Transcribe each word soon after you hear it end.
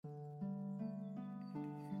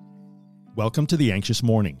Welcome to The Anxious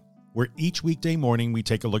Morning, where each weekday morning we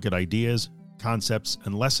take a look at ideas, concepts,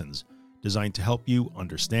 and lessons designed to help you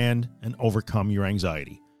understand and overcome your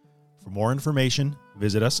anxiety. For more information,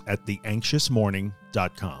 visit us at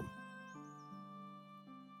theanxiousmorning.com.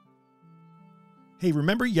 Hey,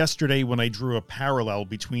 remember yesterday when I drew a parallel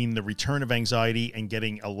between the return of anxiety and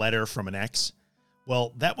getting a letter from an ex?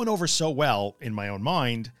 Well, that went over so well in my own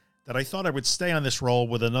mind that I thought I would stay on this roll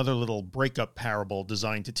with another little breakup parable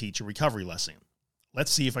designed to teach a recovery lesson.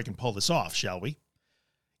 Let's see if I can pull this off, shall we?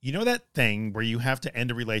 You know that thing where you have to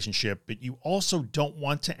end a relationship, but you also don't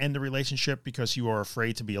want to end the relationship because you are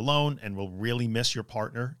afraid to be alone and will really miss your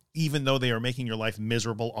partner, even though they are making your life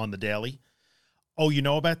miserable on the daily? Oh, you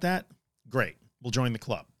know about that? Great. We'll join the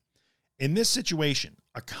club. In this situation,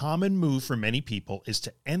 a common move for many people is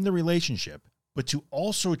to end the relationship, but to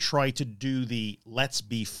also try to do the let's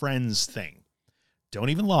be friends thing. Don't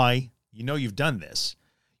even lie. You know you've done this.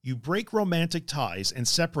 You break romantic ties and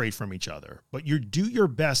separate from each other, but you do your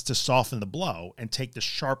best to soften the blow and take the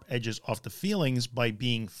sharp edges off the feelings by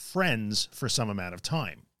being friends for some amount of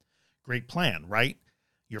time. Great plan, right?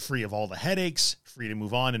 You're free of all the headaches, free to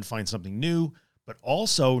move on and find something new, but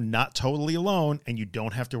also not totally alone, and you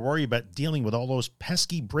don't have to worry about dealing with all those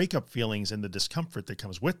pesky breakup feelings and the discomfort that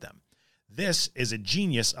comes with them. This is a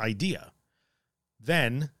genius idea.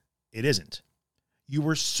 Then it isn't. You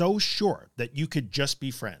were so sure that you could just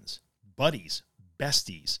be friends, buddies,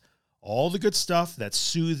 besties, all the good stuff that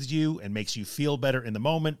soothes you and makes you feel better in the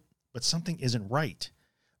moment, but something isn't right.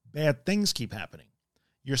 Bad things keep happening.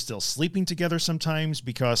 You're still sleeping together sometimes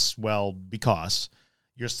because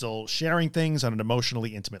you're still sharing things on an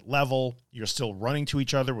emotionally intimate level. You're still running to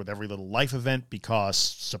each other with every little life event because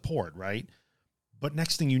support, right? But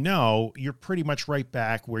next thing you know, you're pretty much right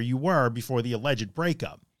back where you were before the alleged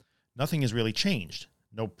breakup. Nothing has really changed.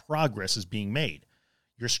 No progress is being made.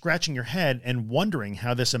 You're scratching your head and wondering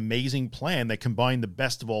how this amazing plan that combined the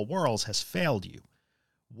best of all worlds has failed you.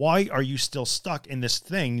 Why are you still stuck in this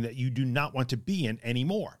thing that you do not want to be in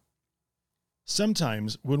anymore?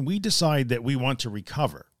 Sometimes when we decide that we want to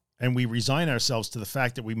recover and we resign ourselves to the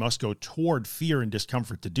fact that we must go toward fear and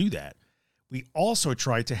discomfort to do that, we also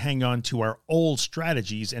try to hang on to our old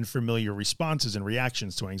strategies and familiar responses and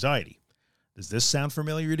reactions to anxiety. Does this sound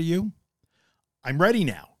familiar to you? I'm ready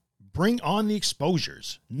now. Bring on the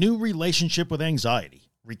exposures. New relationship with anxiety.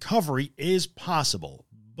 Recovery is possible,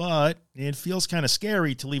 but it feels kind of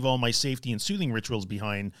scary to leave all my safety and soothing rituals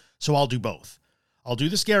behind, so I'll do both. I'll do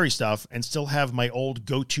the scary stuff and still have my old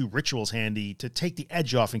go-to rituals handy to take the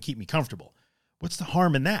edge off and keep me comfortable. What's the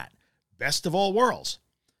harm in that? Best of all worlds.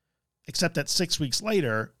 Except that 6 weeks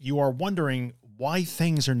later, you are wondering why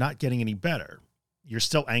things are not getting any better. You're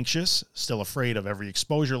still anxious, still afraid of every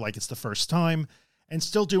exposure like it's the first time, and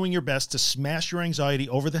still doing your best to smash your anxiety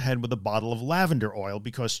over the head with a bottle of lavender oil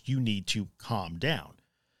because you need to calm down.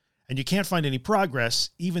 And you can't find any progress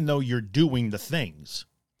even though you're doing the things.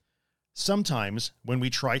 Sometimes when we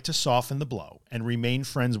try to soften the blow and remain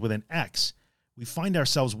friends with an ex, we find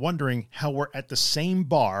ourselves wondering how we're at the same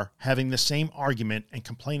bar, having the same argument and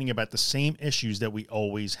complaining about the same issues that we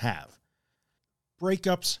always have.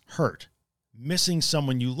 Breakups hurt. Missing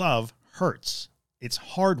someone you love hurts. It's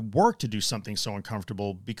hard work to do something so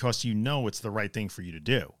uncomfortable because you know it's the right thing for you to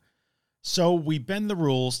do. So we bend the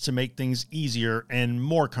rules to make things easier and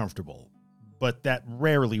more comfortable, but that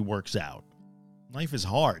rarely works out. Life is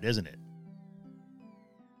hard, isn't it?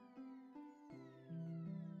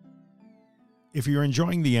 If you're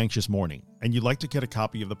enjoying The Anxious Morning and you'd like to get a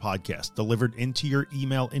copy of the podcast delivered into your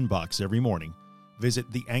email inbox every morning, visit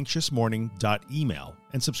theanxiousmorning.email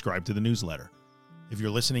and subscribe to the newsletter. If you're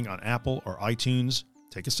listening on Apple or iTunes,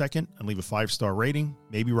 take a second and leave a 5-star rating,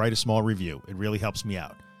 maybe write a small review. It really helps me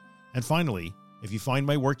out. And finally, if you find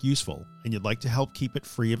my work useful and you'd like to help keep it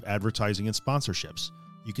free of advertising and sponsorships,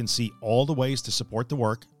 you can see all the ways to support the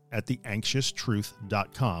work at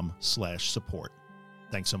theanxioustruth.com/support.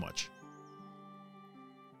 Thanks so much.